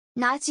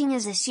Notching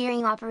is a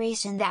shearing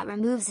operation that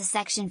removes a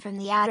section from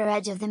the outer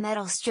edge of the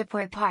metal strip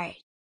or part.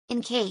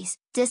 In case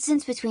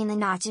distance between the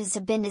notches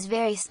of bend is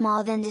very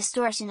small, then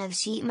distortion of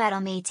sheet metal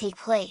may take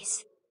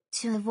place.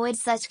 To avoid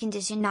such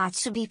condition, notch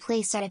should be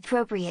placed at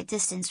appropriate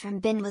distance from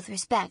bend with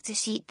respect to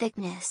sheet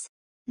thickness.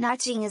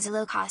 Notching is a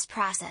low-cost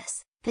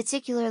process,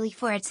 particularly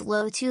for its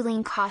low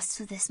tooling costs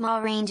with a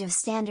small range of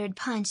standard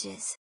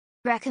punches.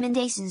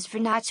 Recommendations for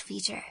notch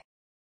feature: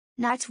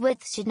 notch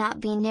width should not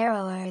be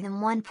narrower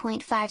than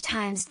 1.5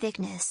 times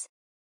thickness.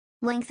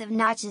 Length of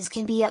notches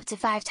can be up to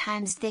 5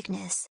 times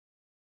thickness.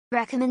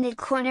 Recommended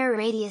corner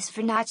radius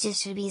for notches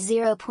should be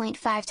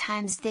 0.5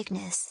 times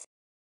thickness.